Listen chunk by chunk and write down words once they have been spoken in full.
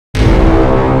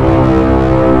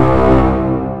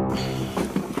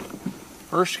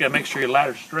First, you gotta make sure your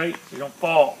ladder's straight so you don't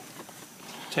fall.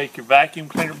 Take your vacuum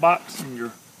cleaner box and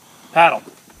your paddle.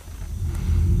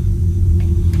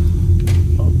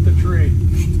 Up the tree.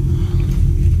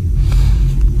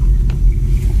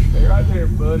 Stay right there,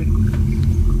 buddy.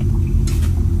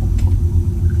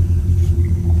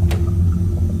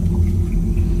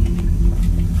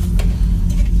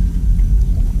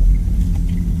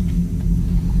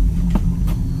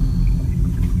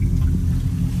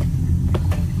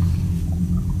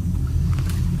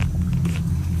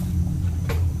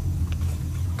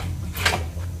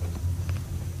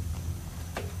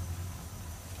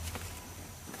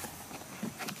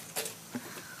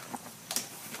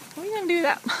 We're gonna do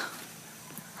that.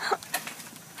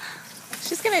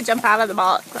 She's gonna jump out of the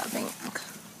box, I think.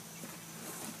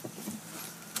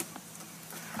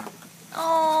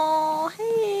 Oh,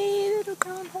 hey, little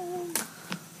groundhog.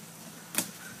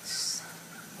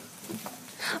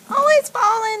 Oh, it's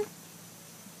falling.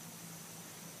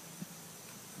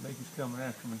 I think he's coming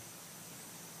after me.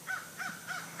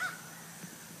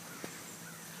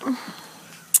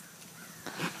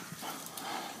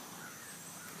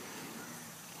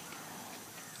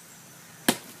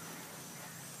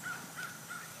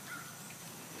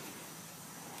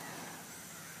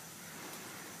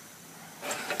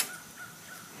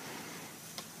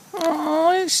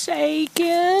 Oh, it's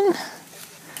shaking.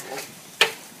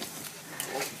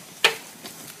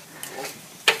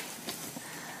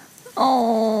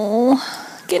 Oh,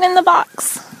 get in the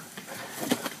box.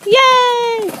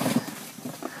 Yay!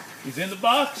 He's in the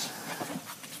box.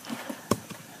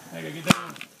 I gotta get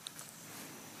down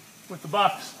with the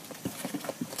box.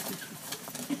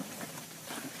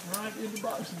 Right in the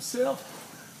box himself.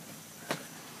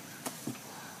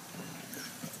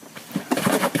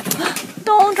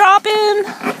 Don't drop him.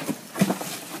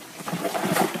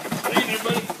 Stay there,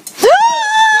 buddy.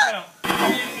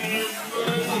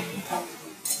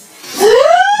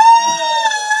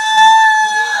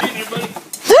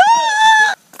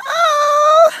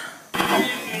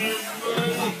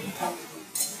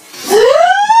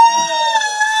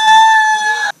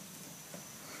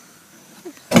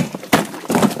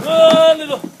 Run,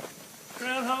 little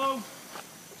groundhog.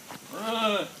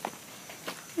 Run.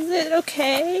 Is it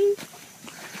okay?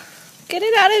 Get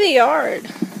it out of the yard.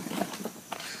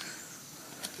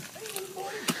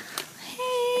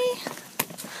 Hey,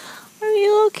 are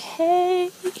you okay?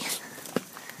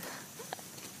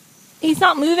 He's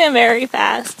not moving very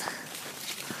fast.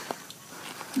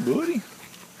 Buddy.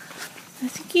 I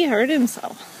think he hurt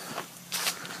himself.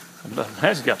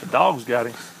 That's got the dogs got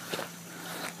him.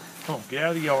 Come on, get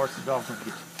out of the yard so the dogs don't get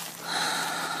you.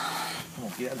 Come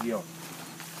on, get out of the yard.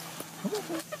 Come on.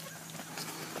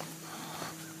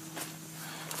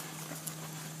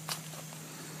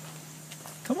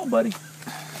 Come on, buddy.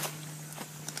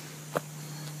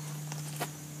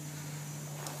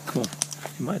 Come on.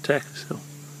 He might attack us, so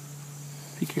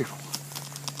be careful.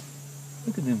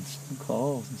 Look at them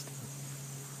claws and stuff.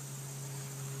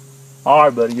 All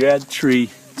right, buddy, you're at the tree.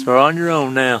 So you're on your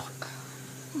own now.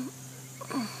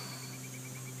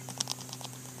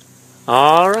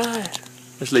 All right.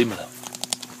 Let's leave him alone.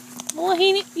 Well,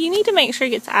 you need to make sure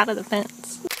he gets out of the fence.